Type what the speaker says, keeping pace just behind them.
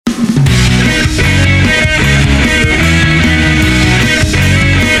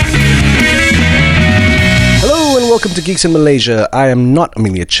to Geeks in Malaysia. I am not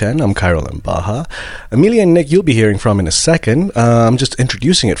Amelia Chen. I'm Khairul Mbaha. Amelia and Nick, you'll be hearing from in a second. I'm just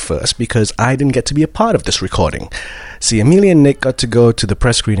introducing it first because I didn't get to be a part of this recording. See, Amelia and Nick got to go to the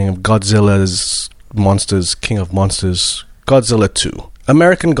press screening of Godzilla's Monsters, King of Monsters, Godzilla 2.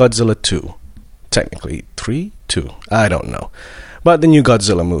 American Godzilla 2. Technically, 3? 2. I don't know. But the new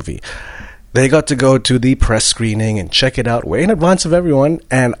Godzilla movie. They got to go to the press screening and check it out way in advance of everyone,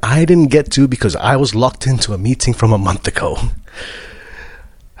 and I didn't get to because I was locked into a meeting from a month ago.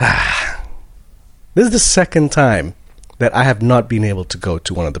 This is the second time that I have not been able to go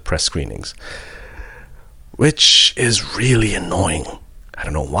to one of the press screenings, which is really annoying. I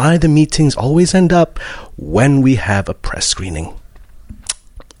don't know why the meetings always end up when we have a press screening.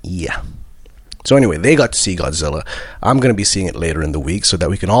 Yeah. So anyway, they got to see Godzilla. I'm going to be seeing it later in the week so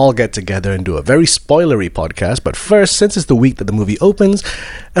that we can all get together and do a very spoilery podcast. But first, since it's the week that the movie opens,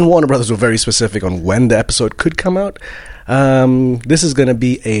 and Warner Brothers were very specific on when the episode could come out, this is going to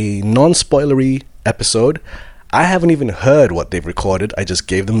be a non-spoilery episode. I haven't even heard what they've recorded. I just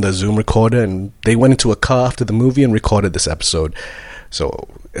gave them the Zoom recorder and they went into a car after the movie and recorded this episode. So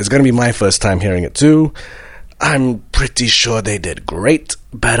it's going to be my first time hearing it too. I'm pretty sure they did great,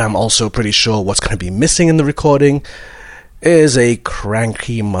 but I'm also pretty sure what's going to be missing in the recording is a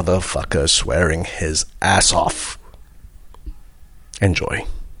cranky motherfucker swearing his ass off. Enjoy.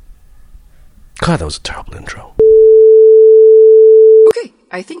 God, that was a terrible intro. Okay,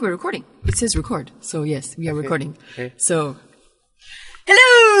 I think we're recording. It says record, so yes, we are recording. Okay. So,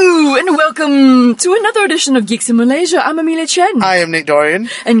 hello and welcome to another edition of Geeks in Malaysia. I'm Amelia Chen. I am Nick Dorian.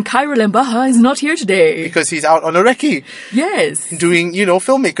 And Khairul Mbaha is not here today. Because he's out on a recce Yes. doing,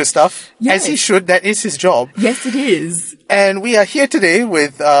 filmmaker stuff. Yes. As he should, that is his job. Yes, it is. And we are here today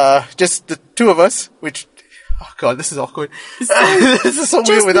with just the two of us, which, oh god, this is awkward. This is so weird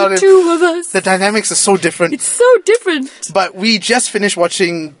Just without the him. two of us. The dynamics are so different. It's so different. But we just finished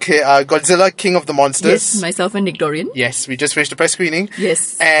watching Godzilla, King of the Monsters. Yes, myself and Nick Dorian. Yes, we just finished the press screening.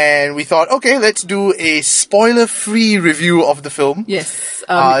 Yes. And we thought, okay, let's do a spoiler-free review of the film. Yes.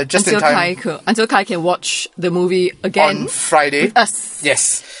 Just in time. Until Kai can watch the movie again. On Friday. With us.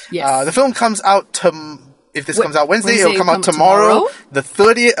 Yes. Yes. The film comes out if this comes out Wednesday, it'll come out tomorrow. The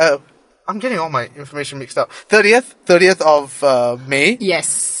 30th. I'm getting all my information mixed up. 30th of May.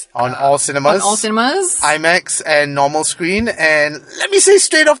 Yes. On all cinemas. On all cinemas. IMAX and normal screen. And let me say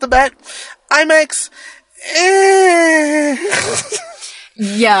straight off the bat, IMAX,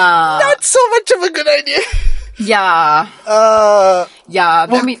 Yeah. not so much of a good idea. Yeah. Yeah.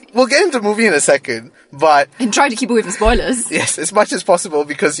 We'll get into the movie in a second, but and try to keep away from spoilers. yes, as much as possible,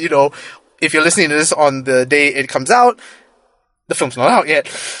 because, if you're listening to this on the day it comes out, the film's not out yet.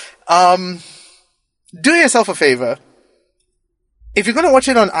 Do yourself a favor. If you're going to watch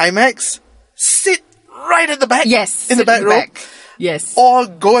it on IMAX, sit right at the back. Yes. In the back row. Yes. Or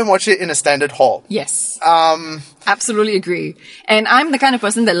go and watch it in a standard hall. Yes. Absolutely agree. And I'm the kind of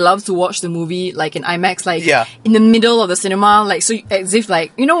person that loves to watch the movie like in IMAX, in the middle of the cinema, so as if when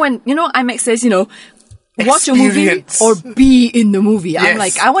IMAX says, watch a movie Experience. or be in the movie. Yes. I'm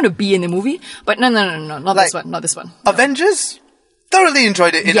like, I want to be in the movie, but no, not this one. Avengers, thoroughly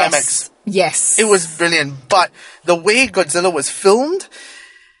enjoyed it in Yes. IMAX. Yes. It was brilliant, but the way Godzilla was filmed,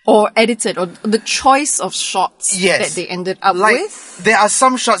 or edited, or the choice of shots Yes. that they ended up with. there are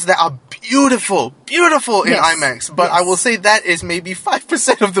some shots that are beautiful in Yes. IMAX, but Yes. I will say that is maybe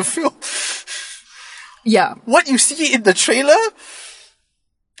 5% of the film. Yeah. What you see in the trailer,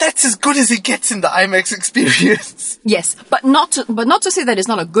 that's as good as it gets in the IMAX experience. Yes. But not to say that it's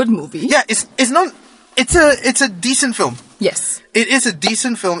not a good movie. Yeah, it's a decent film. Yes. It is a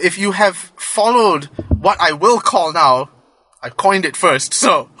decent film if you have followed what I will call now, I coined it first,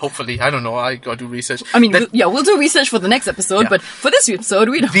 so hopefully, I don't know, I gotta do research. I mean, we'll do research for the next episode, Yeah. but for this episode,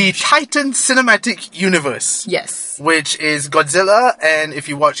 we don't. The Titan Cinematic Universe. Yes. Which is Godzilla, and if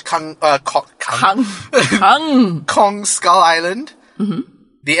you watch Kong. Kong Skull Island,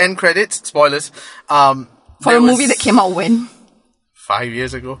 the end credits, spoilers, For a movie that came out when? 5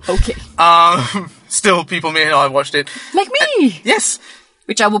 years ago. Okay. Still, people may not have watched it. Like me! Yes.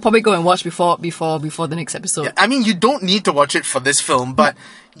 Which I will probably go and watch before the next episode. I mean, you don't need to watch it for this film, but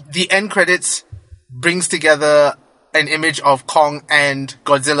the end credits brings together an image of Kong and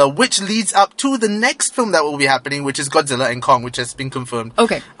Godzilla, which leads up to the next film that will be happening, which is Godzilla and Kong, which has been confirmed.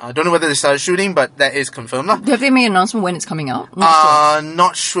 Okay. I don't know whether they started shooting, but that is confirmed. Have they made an announcement when it's coming out?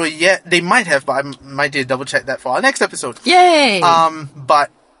 Not sure yet. They might have, but I might need to double check that for our next episode. Yay! But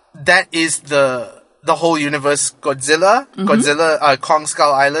that is the whole universe: Godzilla, Kong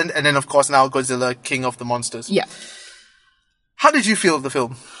Skull Island, and then of course now Godzilla, King of the Monsters. Yeah. How did you feel of the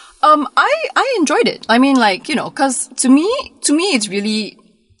film? I enjoyed it. I mean, like, you know, because to me, it's really,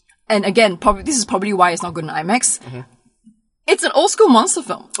 and again, this is probably why it's not good in IMAX. Mm-hmm. It's an old school monster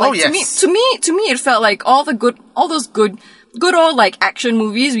film. Like, oh yes. To me, it felt like all those good old like action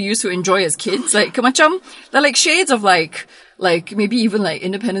movies we used to enjoy as kids. Like, macam, they're like shades of like maybe even like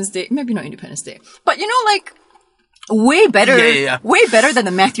Independence Day. Maybe not Independence Day, but you know, like. Way better than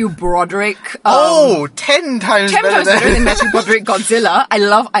the Matthew Broderick. 10 times better than Matthew Broderick Godzilla. I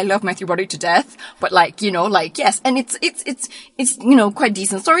love Matthew Broderick to death, but like, you know, like, yes, and it's, you know, quite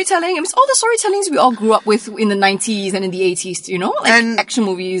decent storytelling. I mean, it's all the storytellings we all grew up with in the 90s and in the 80s, you know, like and action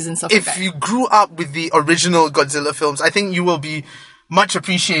movies and stuff like that. If you grew up with the original Godzilla films, I think you will be much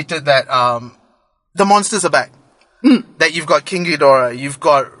appreciated that, the monsters are back. That you've got King Ghidorah, you've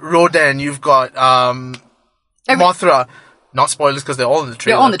got Rodan, you've got, Mothra. Not spoilers because they're all in the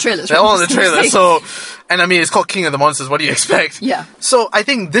trailer. They're all in the trailers. They're all in the trailer. So, and I mean, it's called King of the Monsters. What do you expect? Yeah. So I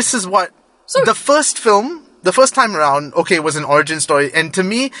think this is what the first film, the first time around, okay, was an origin story. And to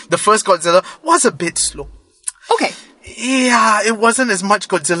me, the first Godzilla was a bit slow. Okay. Yeah, it wasn't as much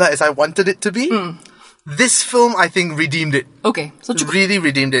Godzilla as I wanted it to be. This film, I think, redeemed it. Okay. So really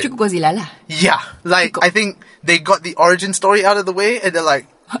redeemed it. Godzilla lah. Yeah. Like, I think they got the origin story out of the way and they're like,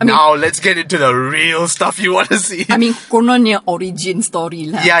 now let's get into the real stuff you want to see. I mean, kononnya origin story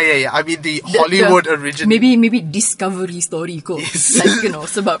lah. Yeah. I mean, the Hollywood origin. Maybe discovery story ko. Yes. Like, you know,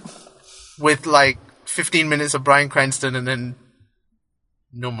 sebab. With like 15 minutes of Bryan Cranston and then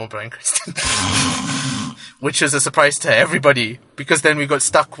no more Bryan Cranston. Which is a surprise to everybody because then we got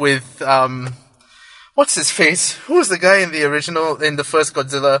stuck with, what's his face? Who was the guy in the first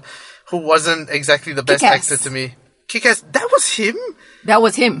Godzilla who wasn't exactly the best actor to me? Kick-Ass. That was him? That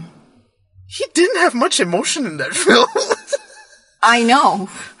was him. He didn't have much emotion in that film. I know.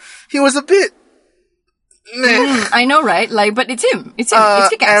 He was a bit... I know, right? Like, but it's him. It's him. It's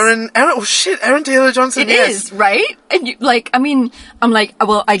Kick-Ass. Aaron Taylor-Johnson. It is, right? And you, like, I mean, I'm like,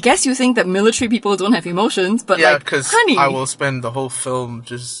 well, I guess you think that military people don't have emotions, but yeah, like, because honey. I will spend the whole film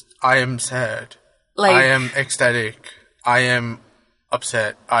I am sad. Like, I am ecstatic. I am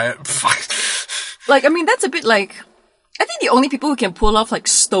upset. Like, I mean, that's a bit like... I think the only people who can pull off like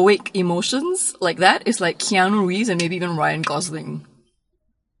stoic emotions like that is like Keanu Reeves and maybe even Ryan Gosling.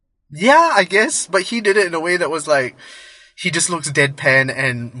 Yeah, I guess, but he did it in a way that was like he just looks deadpan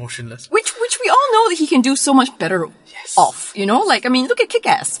and motionless. Which we all know that he can do so much better off, you know? Like, I mean, look at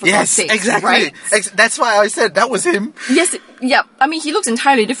Kick-Ass, for God's sake, exactly. Right? That's why I said that was him. Yes, yeah. I mean, he looks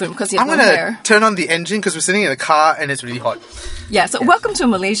entirely different because he has no hair. I'm gonna turn on the engine because we're sitting in a car and it's really hot. Yeah, so welcome to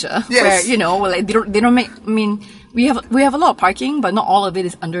Malaysia, where, you know, like, they don't make, I mean... We have a lot of parking, but not all of it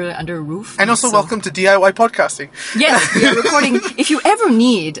is under a roof. And also welcome to DIY podcasting. Yes, we are recording. If you ever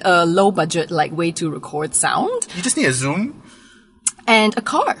need a low budget like way to record sound, you just need a Zoom and a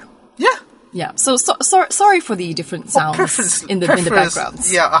car. Yeah. Yeah. So sorry for the different sounds in the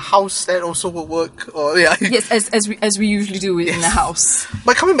backgrounds. Yeah, a house that also will work. Or yeah. Yes, as we usually do in the house.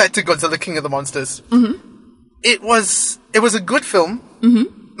 But coming back to Godzilla King of the Monsters, it was a good film.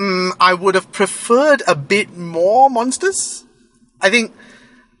 I would have preferred a bit more monsters. I think...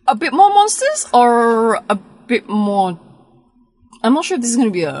 A bit more monsters or a bit more... I'm not sure if this is going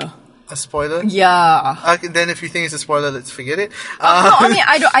to be a spoiler? Yeah. Okay, then if you think it's a spoiler, let's forget it. No, I mean,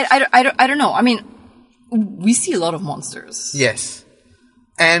 I don't know. I mean, we see a lot of monsters. Yes.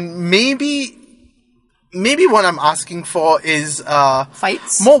 And maybe what I'm asking for is...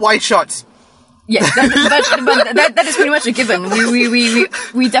 fights? More wide shots. Yes, but that is pretty much a given.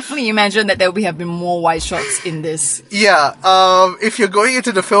 We definitely imagine that there will have been more wide shots in this. Yeah, if you're going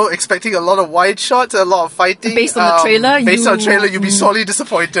into the film expecting a lot of wide shots, a lot of fighting, based on the trailer, you'll be sorely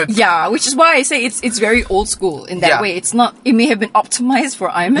disappointed. Yeah, which is why I say it's very old school in that way. It's not. It may have been optimized for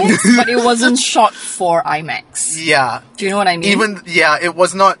IMAX, but it wasn't shot for IMAX. Yeah. Do you know what I mean? It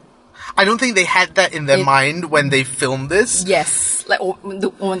was not. I don't think they had that in their mind when they filmed this. Yes, like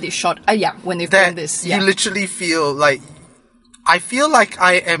when they shot. When they filmed this, you literally feel like. I feel like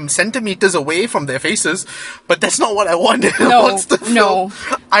I am centimeters away from their faces, but that's not what I want in a monster film. No.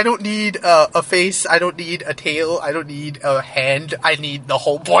 I don't need a face. I don't need a tail. I don't need a hand. I need the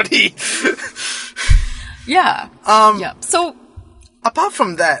whole body. Yeah. So, apart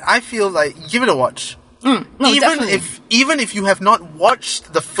from that, I feel like give it a watch. No, even if you have not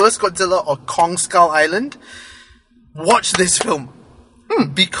watched the first Godzilla or Kong Skull Island, watch this film.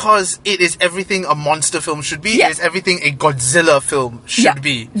 Because it is everything a monster film should be. It is everything a Godzilla film should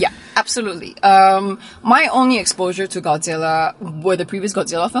be. Yeah, absolutely. My only exposure to Godzilla were the previous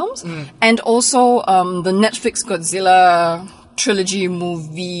Godzilla films, and also the Netflix Godzilla trilogy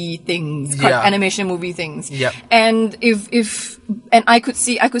movie things, animation movie things. Yeah. And and I could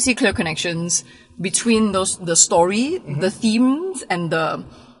see clear connections between the story, the themes, and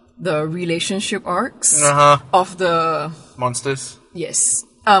the relationship arcs of the monsters. Yes.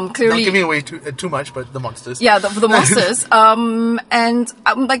 Clearly, not giving away too much, but the monsters. Yeah, the monsters.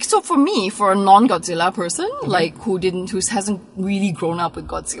 Like, so for me, for a non-Godzilla person, like who hasn't really grown up with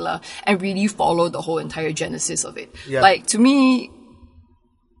Godzilla and really followed the whole entire genesis of it, like to me,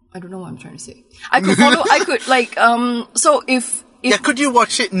 I don't know what I'm trying to say. I could follow. So if could you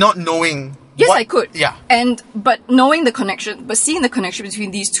watch it not knowing? Yes, I could. Yeah, but knowing the connection, but seeing the connection between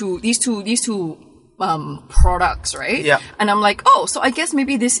these two products, right? Yeah. And I'm like, oh, so I guess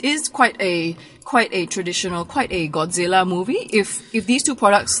maybe this is quite a traditional, quite a Godzilla movie. If these two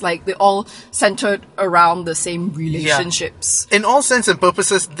products, like, they're all centered around the same relationships. Yeah. In all sense and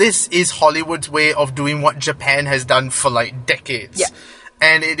purposes, this is Hollywood's way of doing what Japan has done for like decades. Yeah.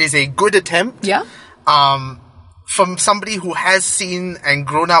 And it is a good attempt. Yeah. From somebody who has seen and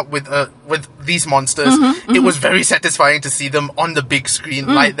grown up with these monsters, it was very satisfying to see them on the big screen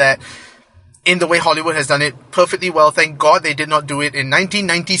like that. In the way Hollywood has done it perfectly well. Thank God they did not do it in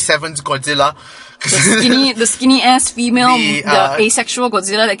 1997's Godzilla. The skinny ass female, the asexual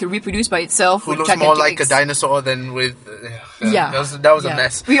Godzilla that can reproduce by itself. Who looks more like a dinosaur than with... That was a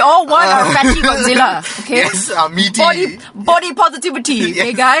mess. We all want our fatty Godzilla, okay? Yes, meaty. Body positivity, yes.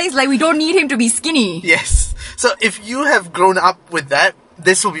 Okay, guys? Like, we don't need him to be skinny. Yes. So if you have grown up with that,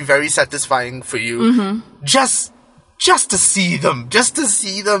 this will be very satisfying for you. Just to see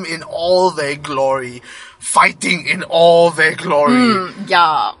them in all their glory, fighting in all their glory.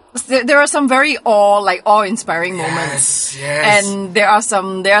 Yeah. There are some very awe-inspiring moments. Yes. And there are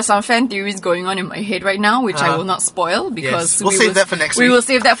some fan theories going on in my head right now, which I will not spoil because we'll save that for next week. We will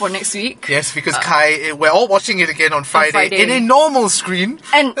save that for next week. Yes, because Kai, we're all watching it again on Friday in a normal screen.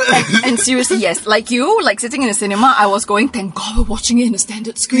 And seriously, yes, like you, like sitting in a cinema, I was going, thank God we're watching it in a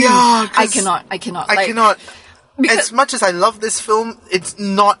standard screen. Yeah, I cannot. I cannot. As much as I love this film, it's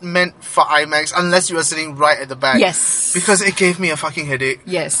not meant for IMAX unless you are sitting right at the back. Yes. Because it gave me a fucking headache.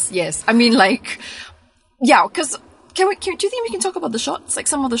 Yes. I mean, like, yeah, because do you think we can talk about the shots? Like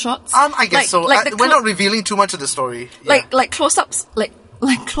some of the shots? I guess so. We're not revealing too much of the story. Yeah. Like close-ups, like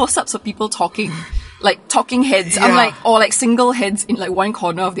close-ups of people talking. Like talking heads. Yeah. I'm like, or like single heads in like one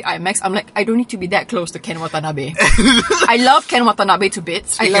corner of the IMAX. I'm like, I don't need to be that close to Ken Watanabe. I love Ken Watanabe to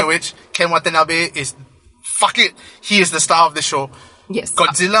bits. Speaking of which, Ken Watanabe is... Fuck it, he is the star of the show. Yes.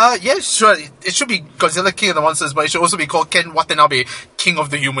 Godzilla, sure, it should be Godzilla King of the Monsters, but it should also be called Ken Watanabe, King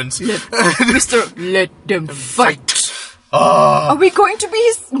of the Humans. Let them fight. Are we going to be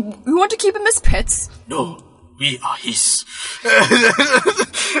his... We want to keep him as pets? No, we are his.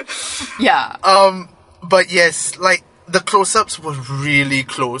 Yeah. But yes, like, the close-ups were really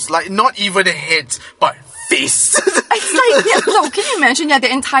close. Like, not even a head, but face. It's like, can you imagine? Yeah, the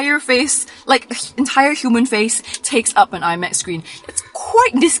entire face, like, entire human face takes up an IMAX screen. It's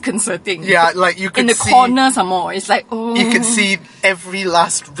quite disconcerting. Yeah, like, you can see... In the corner some more. It's like, oh... You can see every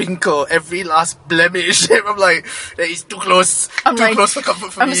last wrinkle, every last blemish. I'm like, it's too close. Too close for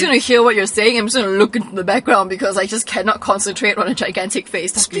comfort for me. I'm just going to hear what you're saying. I'm just going to look into the background because I just cannot concentrate on a gigantic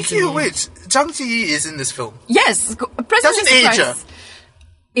face. Speaking of which, Zhang Ziyi is in this film. Yes. Doesn't age her.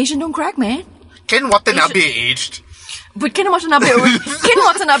 Asian don't crack, man. Ken Watanabe aged. But Ken Watanabe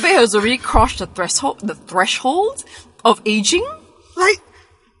has already crossed the threshold of aging. Like,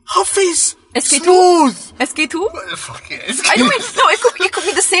 her face, SK2? smooth. SK2? Fuck yeah, SK2. I don't mean, no, it could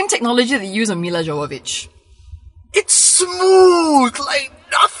be the same technology they use on Mila Jovovich. It's smooth, like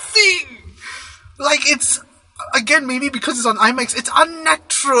nothing. Like, it's, again, maybe because it's on IMAX, it's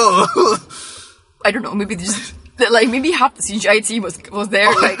unnatural. I don't know, maybe maybe half the CGI team was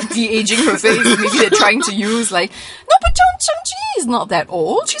there, like, de-aging her face. Maybe they're trying to use, like... No, but Zhang is not that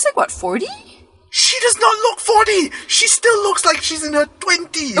old. She's like, what, 40? She does not look 40! She still looks like she's in her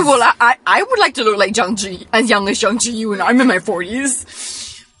 20s! Well, I would like to look like Zhang Ji, as young as Zhang Ji when I'm in my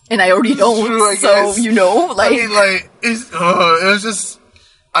 40s. And I already don't, true, so, you know, like... I mean, like, it was just...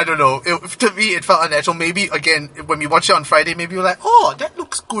 I don't know. To me, it felt unnatural. Maybe, again, when we watch it on Friday, maybe you're like, oh, that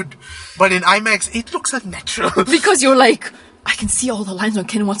looks good. But in IMAX, it looks unnatural. Because you're like, I can see all the lines on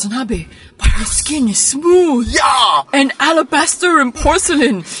Ken Watanabe, but her skin is smooth. Yeah! And alabaster and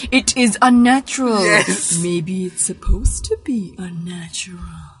porcelain. It is unnatural. Yes. Maybe it's supposed to be unnatural.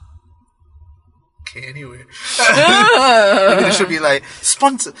 Okay, anyway. Maybe it should be like,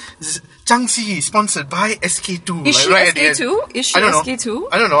 Zhang Ziyi, sponsored by SK2. Is like, she SK2? Is she SK2?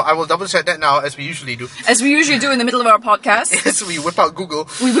 I don't know. I will double check that now, as we usually do. As we usually do in the middle of our podcast. Yes, we whip out Google.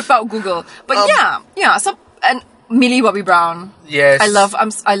 But Millie Bobby Brown. Yes.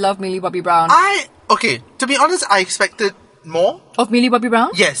 I love Millie Bobby Brown. To be honest, I expected more. Of Millie Bobby Brown?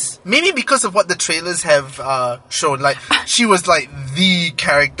 Yes. Maybe because of what the trailers have shown. Like, she was like the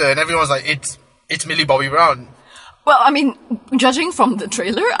character and everyone was like, it's Millie Bobby Brown. Well, I mean, judging from the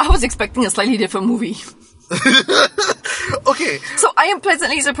trailer, I was expecting a slightly different movie. Okay. So I am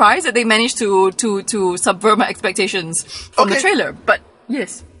pleasantly surprised that they managed to subvert my expectations from the trailer. But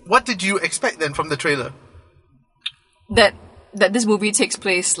yes. What did you expect then from the trailer? That this movie takes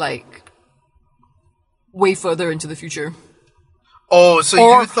place like way further into the future. Oh, so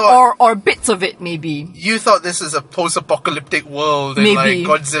you thought... Or bits of it, maybe. You thought this is a post-apocalyptic world and maybe.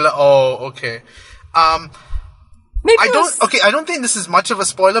 like Godzilla... Oh, okay. Maybe I don't think this is much of a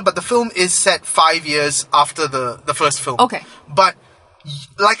spoiler, but the film is set 5 years after the first film. Okay. But,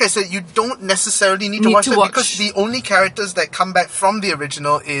 like I said, you don't necessarily need to watch it because the only characters that come back from the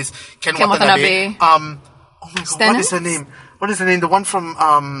original is Ken Watanabe. Oh my god, what is her name? The one from,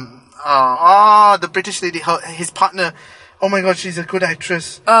 the British lady, his partner... Oh my god, she's a good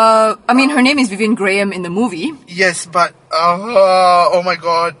actress. I mean, her name is Vivian Graham in the movie. Yes, but, oh my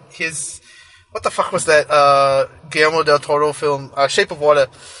god, what the fuck was that, Guillermo del Toro film? Shape of Water.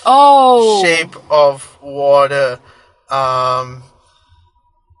 Oh! Shape of Water.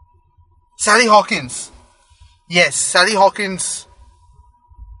 Sally Hawkins. Yes, Sally Hawkins.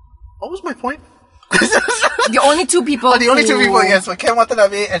 What was my point? The only two people. The only two people, yes, were Ken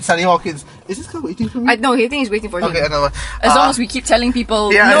Watanabe and Sally Hawkins. Is this guy waiting for me? No, I think he's waiting for him. Okay, another one. As long as we keep telling people,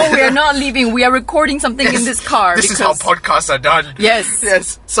 no, we are not leaving. We are recording something in this car. This is how podcasts are done. Yes.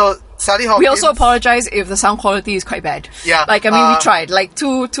 Yes. So, Sally Hawkins. We also apologize if the sound quality is quite bad. Yeah. Like, I mean, we tried. Like,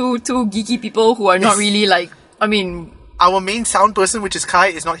 two geeky people who are not really like, I mean... Our main sound person, which is Kai,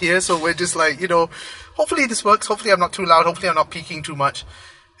 is not here, so we're just like, hopefully this works. Hopefully I'm not too loud. Hopefully I'm not peaking too much,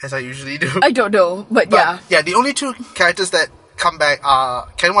 as I usually do. I don't know, but yeah. Yeah, the only two characters that come back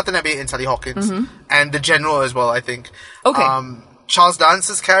are Ken Watanabe and Sally Hawkins. And the General as well, I think. Okay. Charles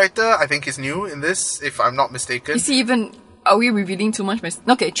Dance's character, I think, is new in this, if I'm not mistaken. Is he even... Are we revealing too much?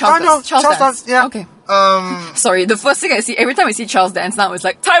 Okay, Charles Dance. Charles Dance, yeah. Okay. Sorry, the first thing I see, every time I see Charles Dance now, it's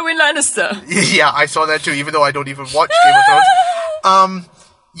like, Tywin Lannister! Yeah, I saw that too, even though I don't even watch Game of Thrones.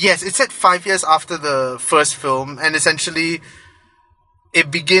 Yes, it's set 5 years after the first film, and essentially,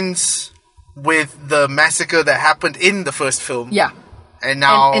 it begins with the massacre that happened in the first film. Yeah. And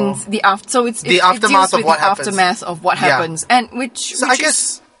now... And the aftermath of what happens. Aftermath of what happens. And I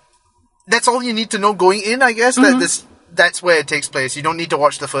guess that's all you need to know going in, I guess, that's where it takes place. You don't need to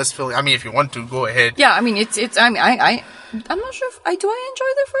watch the first film. I mean, if you want to, go ahead. Yeah, I mean, I'm not sure if I enjoy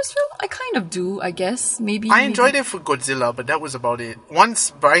the first film? I kind of do, I guess. Maybe. I enjoyed it for Godzilla, but that was about it.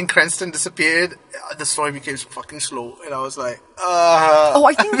 Once Bryan Cranston disappeared, the story became fucking slow, and I was like, Oh,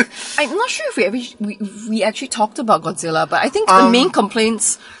 I think, I'm not sure if we actually talked about Godzilla, but I think the main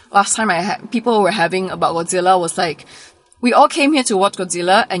complaints last time people were having about Godzilla was like, we all came here to watch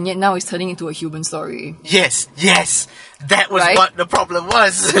Godzilla, and yet now it's turning into a human story. Yes. That was what the problem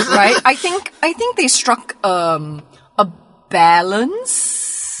was. Right? I think they struck a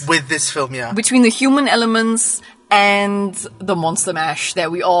balance with this film, yeah, between the human elements and the monster mash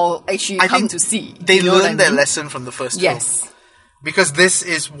that we all actually come to see. They learned their lesson from the first film. Yes. Because this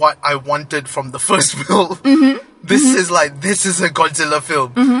is what I wanted from the first film. This is a Godzilla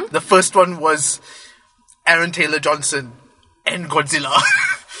film. The first one was Aaron Taylor Johnson and Godzilla.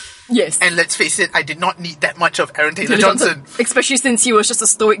 Yes. And let's face it, I did not need that much of Aaron Taylor Johnson. Especially since he was just a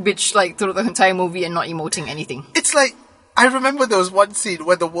stoic bitch like through the entire movie and not emoting anything. It's like, I remember there was one scene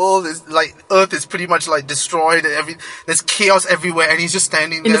where the world is like, Earth is pretty much like destroyed and there's chaos everywhere and he's just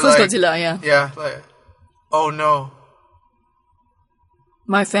standing there in the first Godzilla, yeah. Yeah, like, oh no.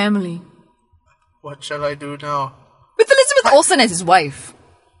 My family. What shall I do now? With Elizabeth Olsen as his wife.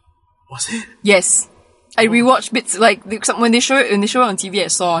 Was it? Yes. I rewatched bits, like, when they show it on TV, I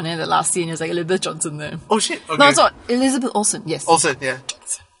saw, and then the last scene is like Elizabeth Johnson there. Oh shit, okay. No, it's not. Elizabeth Olsen, yes. Olsen, yeah.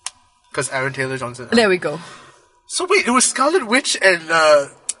 Because Aaron Taylor Johnson. There we go. So wait, it was Scarlet Witch and,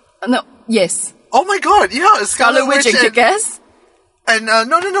 No, yes. Oh my god, yeah, Scarlet Witch and Kick-Ass? And,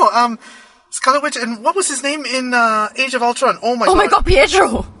 no, Scarlet Witch and what was his name in, Age of Ultron? Oh my god. Oh my god,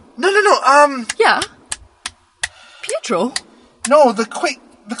 Pietro! No, Yeah. Pietro? No, the Quicksilver.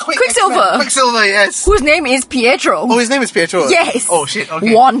 X-Men. Quicksilver, yes. Whose name is Pietro. Oh, his name is Pietro? Yes. Oh shit,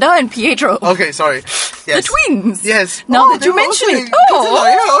 okay. Wanda and Pietro. Okay, sorry. Yes. The twins. Yes. Now that you mention it. Oh.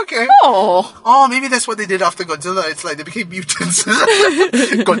 Yeah, okay. Oh, maybe that's what they did after Godzilla. It's like they became mutants.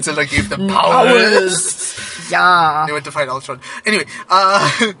 Godzilla gave them powers. Yeah. They went to fight Ultron. Anyway,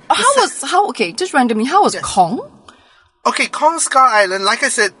 just randomly, how was Kong? Okay, Kong Skull Island, like I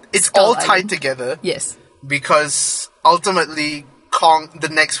said, it's all tied together. Yes. because ultimately the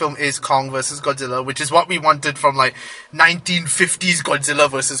next film is Kong versus Godzilla, which is what we wanted from like 1950s Godzilla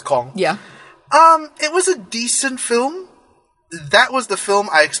versus Kong. Yeah. It was a decent film. That was the film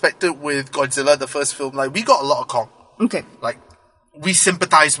I expected with Godzilla, the first film. Like, we got a lot of Kong. Okay. Like, we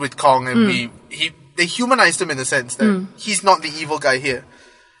sympathized with Kong, and they humanized him in the sense that he's not the evil guy here.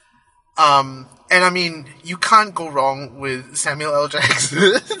 And I mean, you can't go wrong with Samuel L.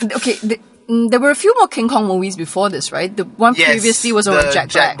 Jackson. Okay, there were a few more King Kong movies before this, right? The one previously was with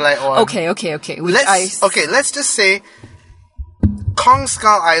Jack Black one. Okay. Let's just say Kong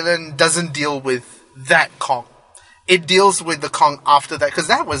Skull Island doesn't deal with that Kong. It deals with the Kong after that, because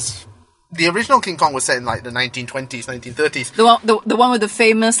that was... The original King Kong was set in like the 1920s, 1930s. The one with the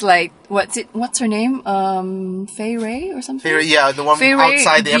famous, like, what's her name? Fay Ray or something? Fay Ray, yeah, the one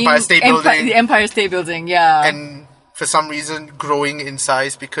outside the Empire State Building. The Empire State Building, yeah. And for some reason growing in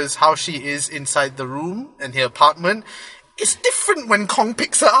size, because how she is inside the room and her apartment is different when Kong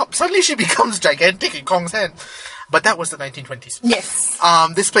picks her up. Suddenly she becomes gigantic in Kong's hand. But that was the 1920s. Yes.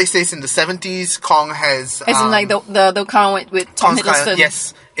 This place takes in the 70s. Kong has... As in like the Kong with Tom Hiddleston.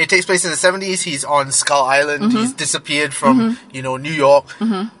 Yes. It takes place in the 70s. He's on Skull Island. He's disappeared from, New York.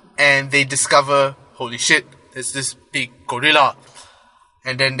 And they discover, holy shit, there's this big gorilla.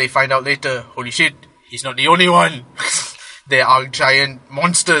 And then they find out later, holy shit, he's not the only one. There are giant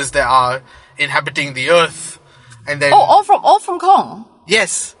monsters that are inhabiting the earth. And then... all from Kong?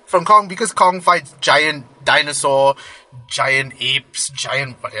 Yes, from Kong, because Kong fights giant dinosaur, giant apes,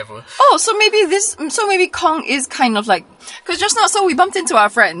 giant whatever. Oh, so maybe Kong is kind of like, because just now, so we bumped into our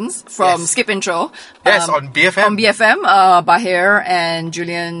friends from Skip Intro. Yes, on BFM. On BFM, Bahir and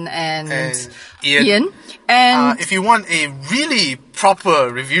Julian and Ian. And if you want a really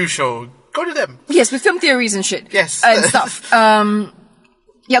proper review show, go to them. Yes, with film theories and shit. Yes. And stuff.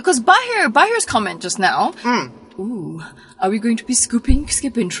 Yeah, because Bahir's comment just now. Ooh, are we going to be scooping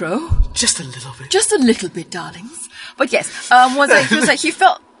Skip Intro? Just a little bit. Just a little bit, darlings. But yes,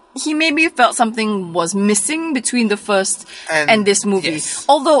 he maybe felt something was missing between the first and this movie. Yes.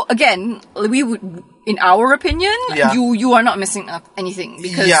 Although, again, we would, in our opinion, you are not missing anything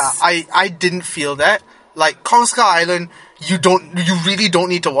because I didn't feel that. Like Kong Skull Island, you really don't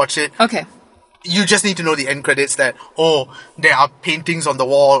need to watch it. Okay. You just need to know the end credits that, there are paintings on the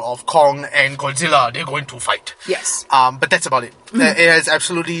wall of Kong and Godzilla. They're going to fight. Yes. But that's about it. It has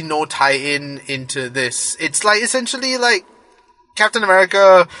absolutely no tie-in into this. It's like, essentially like Captain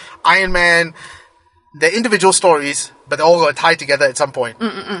America, Iron Man, they're individual stories, but they're all going to tie together at some point.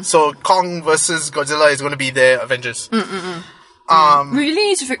 So Kong versus Godzilla is going to be their Avengers. We really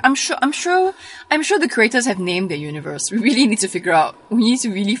need to figure. I'm sure the creators have named their universe. We really need to figure out. We need to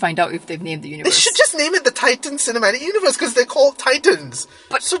really find out if they've named the universe. They should just name it the Titan Cinematic Universe because they're called Titans.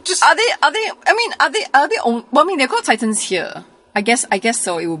 But so just are they? Well, I mean, they're called Titans here. I guess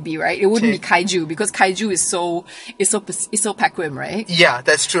so. It would be right. It wouldn't be kaiju because kaiju is so Pac-Rim, right? Yeah,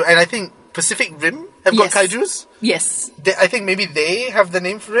 that's true. And I think Pacific Rim have got kaijus. Yes. I think maybe they have the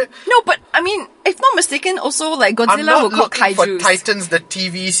name for it. No, but I mean, if not mistaken, also like Godzilla will call kaijus. I'm not looking for Titans, the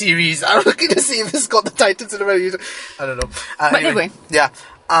TV series. I'm looking to see if it's called the Titans in the I don't know. But anyway. Yeah.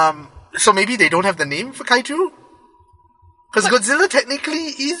 So maybe they don't have the name for kaiju? Because Godzilla technically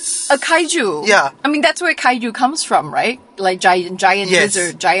is... a kaiju. Yeah. I mean, that's where kaiju comes from, right? Like giant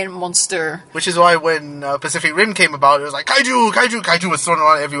lizard, giant monster. Which is why when Pacific Rim came about, it was like, kaiju was thrown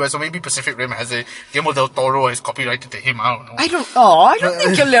around everywhere. So maybe Pacific Rim has a... Guillermo del Toro is copyrighted to him. I don't know. I don't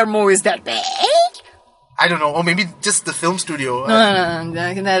think Guillermo is that bad. I don't know. Or maybe just the film studio. No.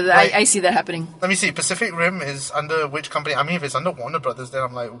 I see that happening. Let me see. Pacific Rim is under which company? I mean, if it's under Warner Brothers, then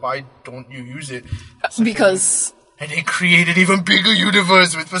I'm like, why don't you use it? Because... And they created an even bigger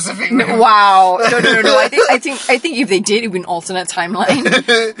universe with Pacific Rim. Wow. No. I think if they did, it would be an alternate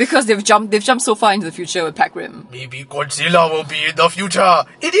timeline. Because they've jumped so far into the future with Pac Rim. Maybe Godzilla will be in the future.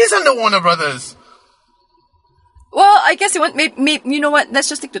 It is under Warner Brothers. Well, I guess you know what? Let's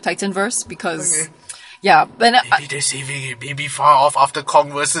just stick to Titanverse because... Okay. Yeah, but... maybe they're saving it. Maybe far off after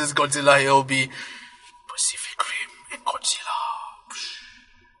Kong versus Godzilla, it'll be Pacific Rim and Godzilla.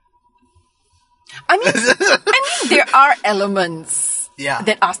 I mean, there are elements. Yeah.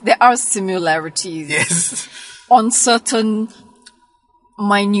 There are similarities. Yes. On certain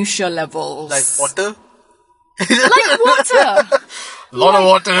minutiae levels. Like water? Like water! Lot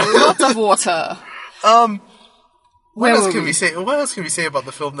of water. What else can we say about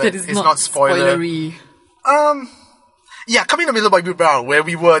the film that is not spoilery? Yeah, Coming to Millie Bobby Brown,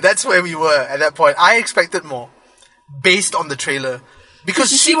 that's where we were at that point. I expected more. Based on the trailer.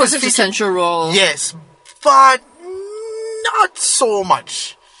 Because she was such a central role. Yes, but not so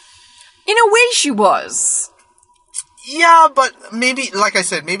much. In a way, she was. Yeah, but maybe, like I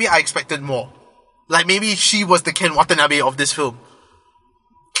said, maybe I expected more. Like, maybe she was the Ken Watanabe of this film.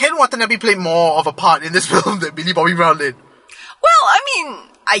 Ken Watanabe played more of a part in this film than Millie Bobby Brown did. Well, I mean,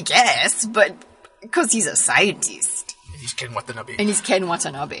 I guess, but because he's a scientist. He's Ken Watanabe. And he's Ken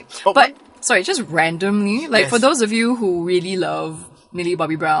Watanabe. Oh, but, sorry, just randomly, like, for those of you who really love Millie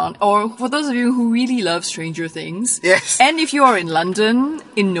Bobby Brown, or for those of you who really love Stranger Things, yes, and if you are in London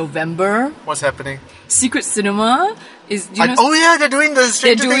in November, what's happening? Secret Cinema is, oh yeah, they're doing the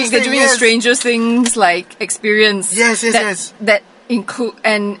Stranger Things they're doing a Stranger Things, like, experience. Yes. That include,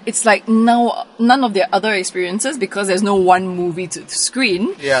 and it's like now none of their other experiences because there's no one movie to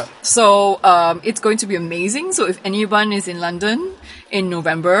screen. Yeah. So it's going to be amazing. So if anyone is in London in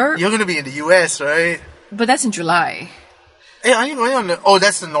November, you're going to be in the US, right? But that's in July. Hey, are you going on the... Oh,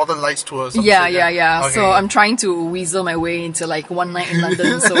 that's the Northern Lights tour. Yeah. Okay. So I'm trying to weasel my way into like one night in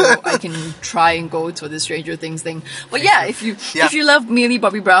London so I can try and go to the Stranger Things thing. But yeah, if you love Millie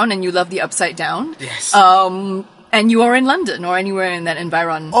Bobby Brown and you love the Upside Down, yes. And you are in London or anywhere in that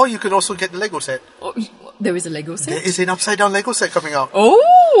environment. Or you could also get the Lego set. Oh, there is a Lego set? There is an Upside Down Lego set coming out.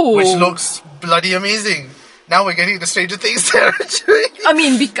 Oh! Which looks bloody amazing. Now we're getting the Stranger Things territory. I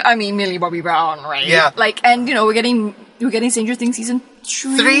mean, Millie Bobby Brown, right? Yeah. Like, and you know, we're getting Stranger Things season 3.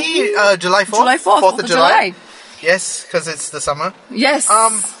 July 4th. July 4th of July. Yes, because it's the summer. Yes.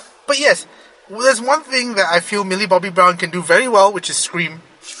 But yes, there's one thing that I feel Millie Bobby Brown can do very well, which is scream.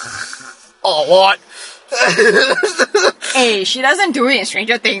 Oh, what? Hey, she doesn't do it in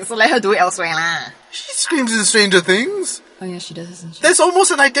Stranger Things, so let her do it elsewhere lah. She screams in Stranger Things. Oh yeah, she does, doesn't she? There's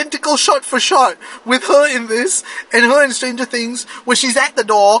almost an identical shot for shot with her in this and her in Stranger Things where she's at the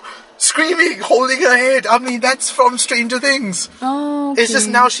door screaming, holding her head. I mean, that's from Stranger Things. Oh, okay. It's just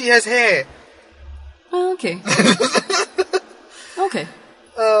now she has hair. Oh, okay. Okay.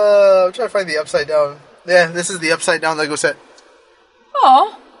 I'm trying to find the Upside Down. Yeah, this is the Upside Down Lego set.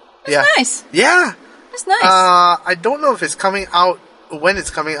 Oh, that's nice. Yeah. That's nice. I don't know if it's coming out, when it's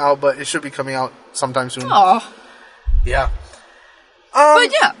coming out, but it should be coming out sometime soon. Oh. Yeah.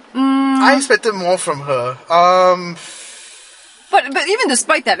 But yeah. I expected more from her. But even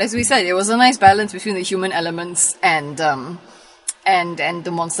despite that, as we said, it was a nice balance between the human elements and the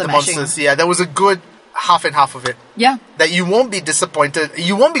monster mashing. Monsters, yeah. There was a good half and half of it. Yeah. That you won't be disappointed.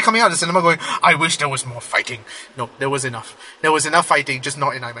 You won't be coming out of the cinema going, I wish there was more fighting. No, there was enough. There was enough fighting, just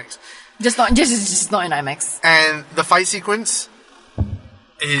not in IMAX. Just not in IMAX. And the fight sequence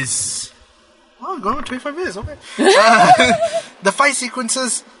is... Oh, going on 25 minutes, okay. The fight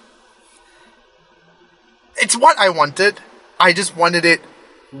sequences... It's what I wanted. I just wanted it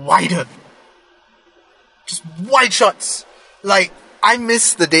wider. Just wide shots. Like, I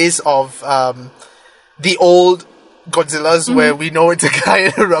miss the days of the old Godzillas where we know it's a guy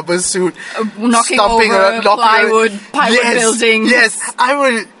in a rubber suit knocking over plywood buildings.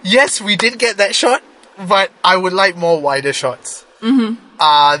 Yes, we did get that shot, but I would like more wider shots.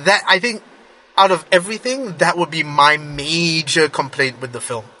 That, I think, out of everything, that would be my major complaint with the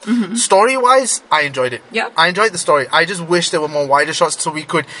film. Story-wise, I enjoyed it. Yeah. I enjoyed the story. I just wish there were more wider shots so we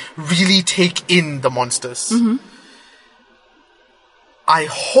could really take in the monsters. I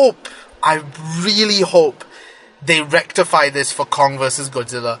really hope they rectify this for Kong vs.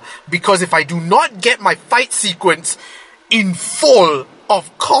 Godzilla. Because if I do not get my fight sequence in full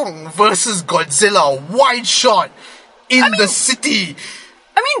of Kong vs. Godzilla, wide shot in the city...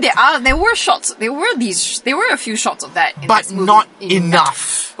 I mean, there were shots. There were a few shots of that, but not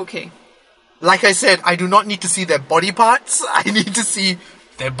enough. Okay. Like I said, I do not need to see their body parts. I need to see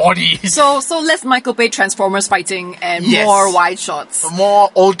their bodies. So less Michael Bay Transformers fighting and more wide shots. More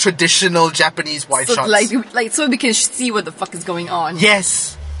old traditional Japanese wide shots. Like so we can see what the fuck is going on.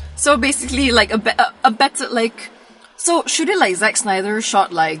 Yes. So basically, like a better like. So should it like Zack Snyder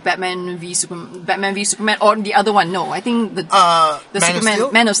shot like Batman v Superman, or the other one? No, I think the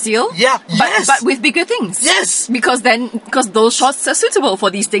Man of Steel. Yeah, but with bigger things. Yes, because those shots are suitable for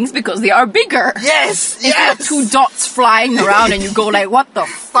these things because they are bigger. Yes, It's two dots flying around and you go like, what the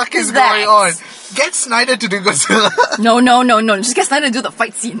fuck is going on? Get Snyder to do Godzilla. No. Just get Snyder to do the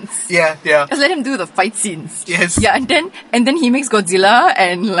fight scenes. Yeah. Just let him do the fight scenes. Yes. Yeah, and then he makes Godzilla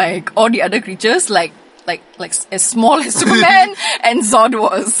and like all the other creatures like as small as Superman and Zod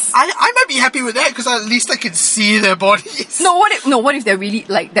was. I might be happy with that because at least I can see their bodies. What if they're really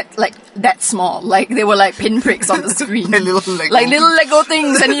like that small? Like they were like pinpricks on the screen. little Lego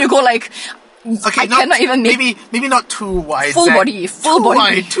things, and then you go like, okay, cannot even make maybe not too wide. Full body.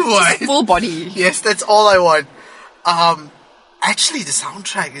 Too wide. Full body. Yes, that's all I want. Actually, the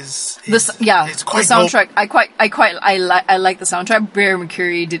soundtrack is It's quite the soundtrack. Dope. I like the soundtrack. Bear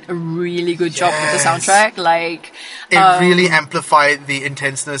McCreary did a really good job with the soundtrack. Like, it really amplified the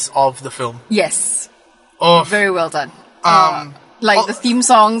intenseness of the film. Yes. Oh, very well done. The theme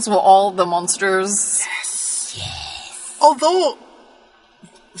songs were all the monsters. Yes. Although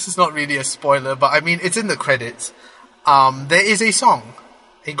this is not really a spoiler, but I mean it's in the credits. There is a song,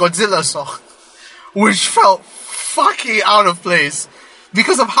 a Godzilla song, which felt fucking out of place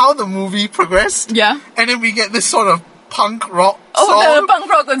because of how the movie progressed. Yeah. And then we get this sort of punk rock song. Oh, the punk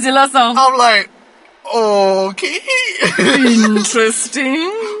rock Godzilla song. I'm like, okay.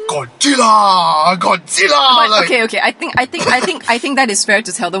 Interesting. Godzilla. But, okay. I think that is fair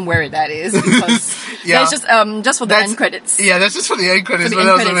to tell them where that is because that's just for the end credits. Yeah, that's just for the end credits.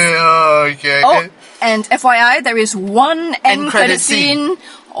 Okay. Oh, and FYI, there is one end credit scene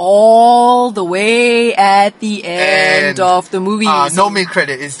all the way at the end of the movie. No mid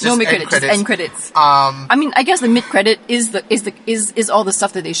credit. It's just end credits. I mean, I guess the mid credit is all the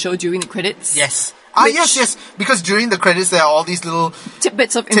stuff that they show during the credits. Yes. Yes. Because during the credits, there are all these little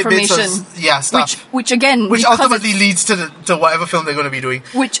tidbits of information. Stuff. Which again, which ultimately leads to whatever film they're going to be doing.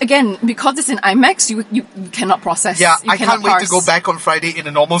 Which again, because it's in IMAX, you cannot process. Yeah, I can't wait to go back on Friday in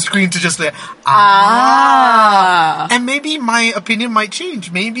a normal screen to just and maybe my opinion might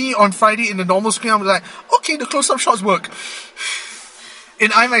change. Maybe on Friday in the normal screen, I'm like, okay, the close-up shots work.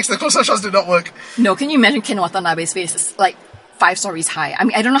 In IMAX, the close-up shots do not work. No, can you imagine Ken Watanabe's face? It's like 5 stories high. I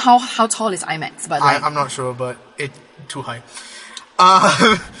mean, I don't know how tall is IMAX, but I'm not sure, but it's too high.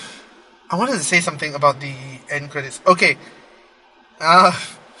 I wanted to say something about the end credits. Okay.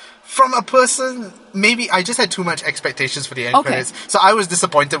 From a person, maybe I just had too much expectations for the end credits. So I was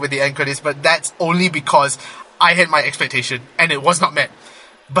disappointed with the end credits, but that's only because I had my expectation and it was not met.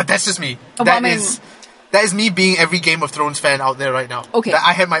 But that's just me. That is me being every Game of Thrones fan out there right now. Okay. That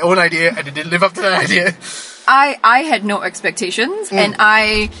I had my own idea and it didn't live up to that idea. I had no expectations, and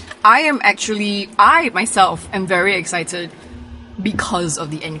I myself am very excited because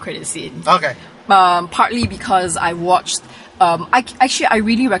of the end credit scene. Okay. Partly because I watched. I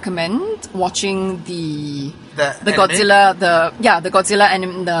really recommend watching the Godzilla, the Godzilla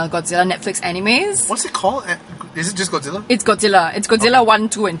and the Godzilla Netflix animes. What's it called? Is it just Godzilla? It's Godzilla. It's Godzilla 1,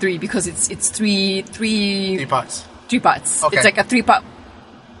 2, and 3 because it's three parts. 3 parts. Okay. It's like a 3-part.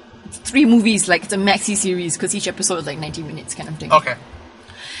 3 movies, like it's a maxi series because each episode is like 90 minutes kind of thing. Okay.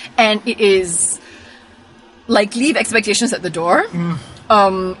 And it is like leave expectations at the door.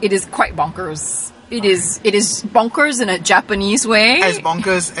 It is quite bonkers. It is bonkers in a Japanese way. As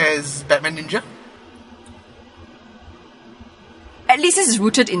bonkers as Batman Ninja? At least this is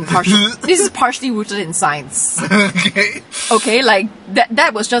rooted in this is partially rooted in science. Okay. Okay, like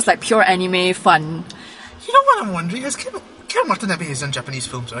that was just like pure anime fun. You know what I'm wondering? Ken Watanabe has done Japanese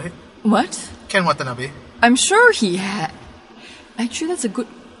films, right? What? Ken Watanabe. I'm sure he had. Actually, that's a good.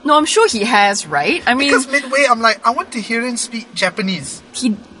 No, I'm sure he has, right? I mean, because midway, I'm like, I want to hear him speak Japanese.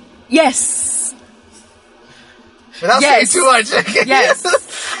 Yes. Without saying too much. Yes.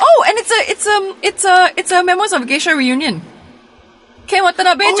 Oh, and it's a Memoirs of a Geisha reunion. Ken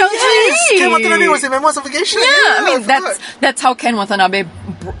Watanabe, Zhang Ji. Ken Watanabe was in Memoirs of a Geisha. Yeah, I mean that's how Ken Watanabe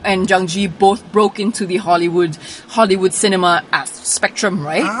and Zhang Ji both broke into the Hollywood cinema spectrum,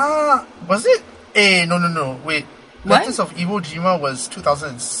 right? Was it? No. Wait. What? Letters of Iwo Jima was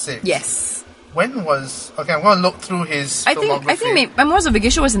 2006. Yes. When was... Okay, I'm going to look through his filmography. I think Memoirs of a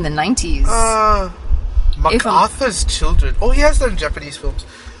Geisha was in the 90s. MacArthur's Children. Oh, he has done Japanese films.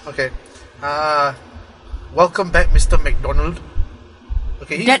 Okay. Welcome Back, Mr. McDonald.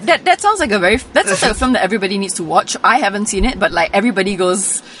 Okay. That sounds like a film that everybody needs to watch. I haven't seen it, but like everybody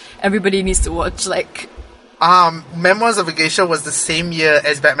needs to watch. Like, Memoirs of a Geisha was the same year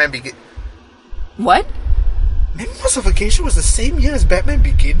as Batman Begins. What? Memoirs of a Geisha was the same year as Batman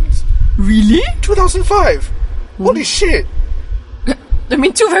Begins? Really? 2005. Holy shit. I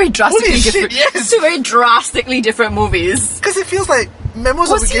mean, two very drastically different. Yes. Two very drastically different movies. Because it feels like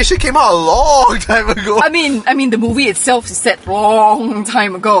Memoirs of a Geisha came out a long time ago. I mean, the movie itself is set long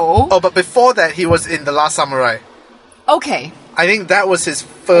time ago. Oh, but before that, he was in The Last Samurai. Okay. I think that was his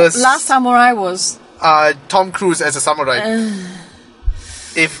first. Last Samurai was Tom Cruise as a samurai.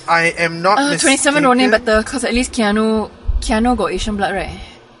 If I am not mistaken, 27 Ronin, but because at least Keanu got Asian blood, right?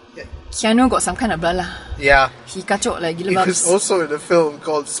 Yeah. Keanu got some kind of blood lah. Yeah. He kacau like gila. He was also in a film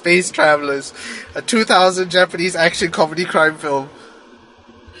called Space Travelers, a 2000 Japanese action comedy crime film.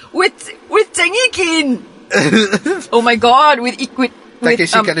 With Zheng Yikin. Oh my god, with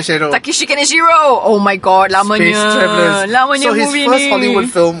Takeshi Kaneshiro. Takeshi Kaneshiro. Oh my god, Space Travelers. Lamanya So his movie first ni. Hollywood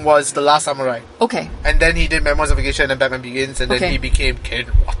film was The Last Samurai. Okay. And then he did Memoirs of Vacation and Batman Begins, and then Okay. he became Ken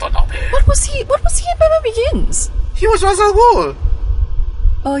Watanabe. What was he in Batman Begins? He was Ra's al Ghul.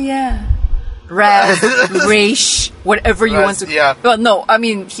 Oh yeah. Raish, whatever you want to. yeah. Well, no, I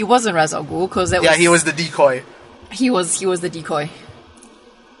mean he wasn't Ra's al Ghul because that Yeah, was. he was the decoy. He was the decoy.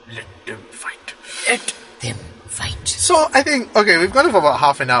 Let them fight. Let them fight. So I think, okay, we've gone for about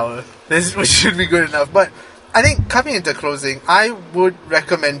half an hour. This should be good enough. But I think coming into closing, I would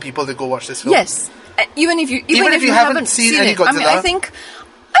recommend people to go watch this film. Yes, even if you haven't seen any it. Godzilla. I mean, I think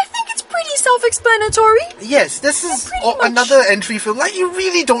it's pretty self-explanatory. Yes, this is pretty much. another entry film. Like, you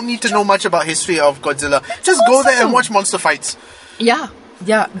really don't need to know much about history of Godzilla. Just go there and watch monster fights. Yeah,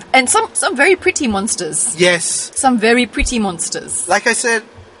 and some very pretty monsters. Yes. Some very pretty monsters. Like I said,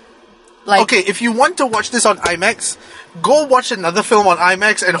 Like, okay, if you want to watch this on IMAX, go watch another film on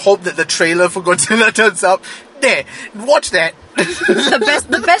IMAX and hope that the trailer for Godzilla turns up. There, watch that.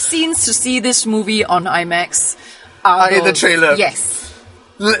 the best scenes to see this movie on IMAX are In the those. trailer. Yes.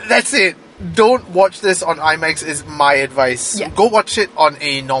 That's it. Don't watch this on IMAX is my advice. Yeah. Go watch it on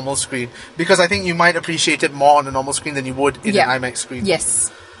a normal screen, because I think you might appreciate it more on a normal screen than you would in an IMAX screen.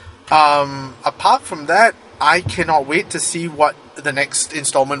 Yes. Apart from that, I cannot wait to see what the next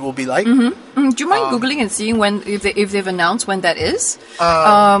installment will be like. Do you mind googling and seeing if they've announced when that is?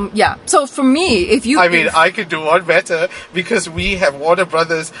 Yeah. So for me, if you, I could do one better because we have Warner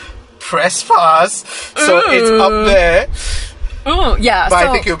Brothers Press Pass, so it's up there. yeah. But so,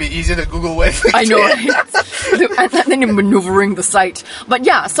 I think it'll be easier to Google when. I know, right? and then you're maneuvering the site. But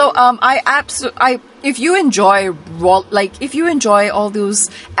yeah, so if you enjoy if you enjoy all those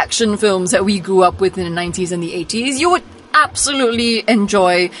action films that we grew up with in the 90s and the 80s, you would absolutely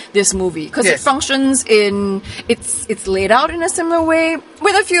enjoy this movie because it functions it's laid out in a similar way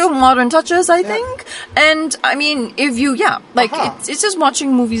with a few modern touches, I think. And I mean, if you it's just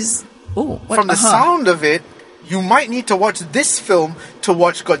watching movies. From the sound of it, you might need to watch this film to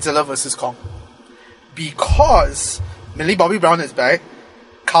watch Godzilla vs. Kong. Because Millie Bobby Brown is back.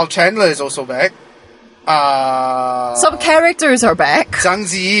 Carl Chandler is also back. Some characters are back. Zhang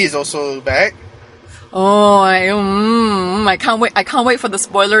Ziyi is also back. Oh, I can't wait! I can't wait for the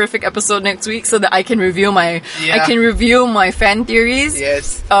spoilerific episode next week so that I can review my fan theories.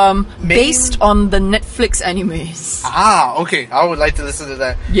 Yes. Based on the Netflix animes. Okay. I would like to listen to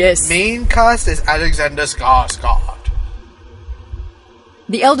that. Yes. Main cast is Alexander Skarsgård.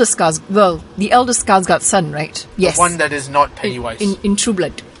 The elder Skarsgård's son, right? Yes. The one that is not Pennywise. In True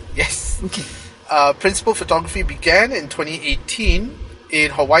Blood. Yes. Okay. Principal photography began in 2018 in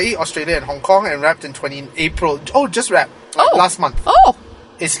Hawaii, Australia, and Hong Kong, and wrapped in April. Oh, just wrapped. Last month. Oh.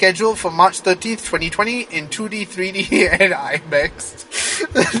 It's scheduled for March 13th, 2020 in 2D, 3D, and IMAX.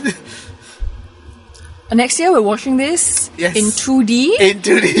 Next year we're watching this in 2D. In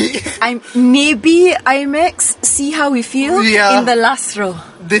 2D. Maybe IMAX, see how we feel in the last row.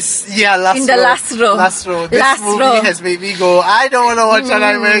 Last row. This movie has made me go, I don't want to watch on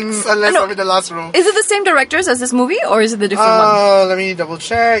IMAX unless I'm in the last row. Is it the same directors as this movie, or is it the different one? Let me double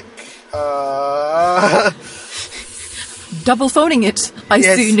check. Double phoning it. I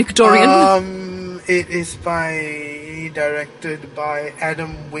see, Nick Dorian. It is directed by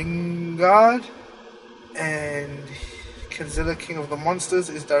Adam Wingard, and Godzilla King of the Monsters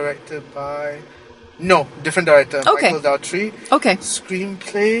is directed by... No, different director. Okay. Michael Dougherty. Okay.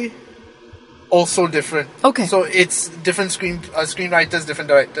 Screenplay, also different. Okay. So it's different screenwriters, different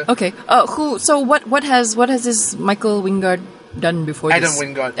director. Okay. So what has this Michael Wingard done before Adam this?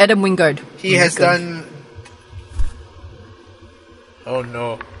 Wingard. Adam Wingard. He has done... Oh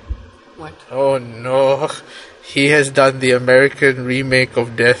no. What? Oh no. He has done the American remake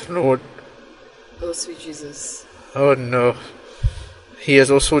of Death Note. Oh, sweet Jesus. Oh no. He has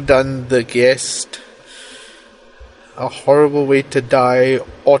also done The Guest, A Horrible Way to Die,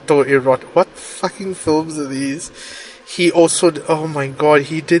 Autoerotic. What fucking films are these? He also... Oh my god,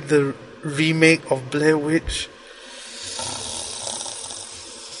 he did the remake of Blair Witch.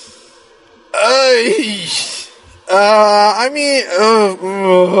 I'm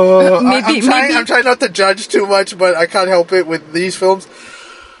trying not to judge too much, but I can't help it with these films.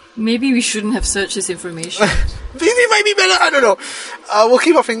 Maybe we shouldn't have searched this information. Maybe it might be better, I don't know. We'll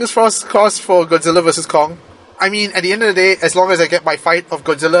keep our fingers crossed for Godzilla vs. Kong. I mean, at the end of the day, as long as I get my fight of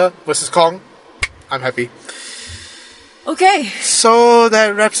Godzilla vs. Kong, I'm happy. Okay. So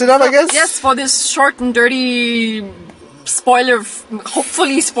that wraps it up, I guess? Yes, for this short and dirty,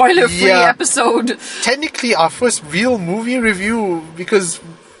 hopefully spoiler-free episode. Technically our first real movie review, because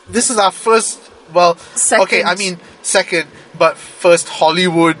this is our first, second. but first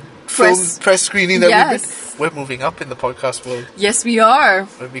Hollywood press screening that we've been. We're moving up in the podcast world. Yes, we are.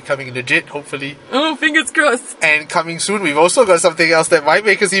 We're becoming legit, hopefully. Oh, fingers crossed. And coming soon, we've also got something else that might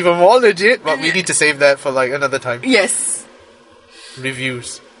make us even more legit, but we need to save that for like another time. Yes.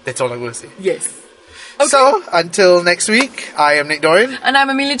 Reviews. That's all I'm going to say. Yes. Okay. So, until next week, I am Nick Dorian. And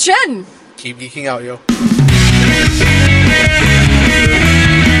I'm Amelia Chen. Keep geeking out, yo.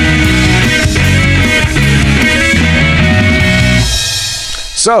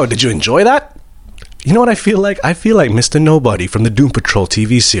 So, did you enjoy that? You know what I feel like? I feel like Mr. Nobody from the Doom Patrol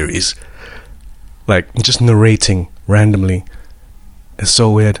TV series. Like, just narrating randomly. It's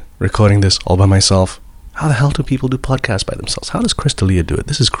so weird, recording this all by myself. How the hell do people do podcasts by themselves? How does Crystalia do it?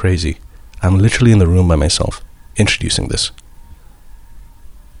 This is crazy. I'm literally in the room by myself, introducing this.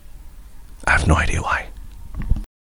 I have no idea why.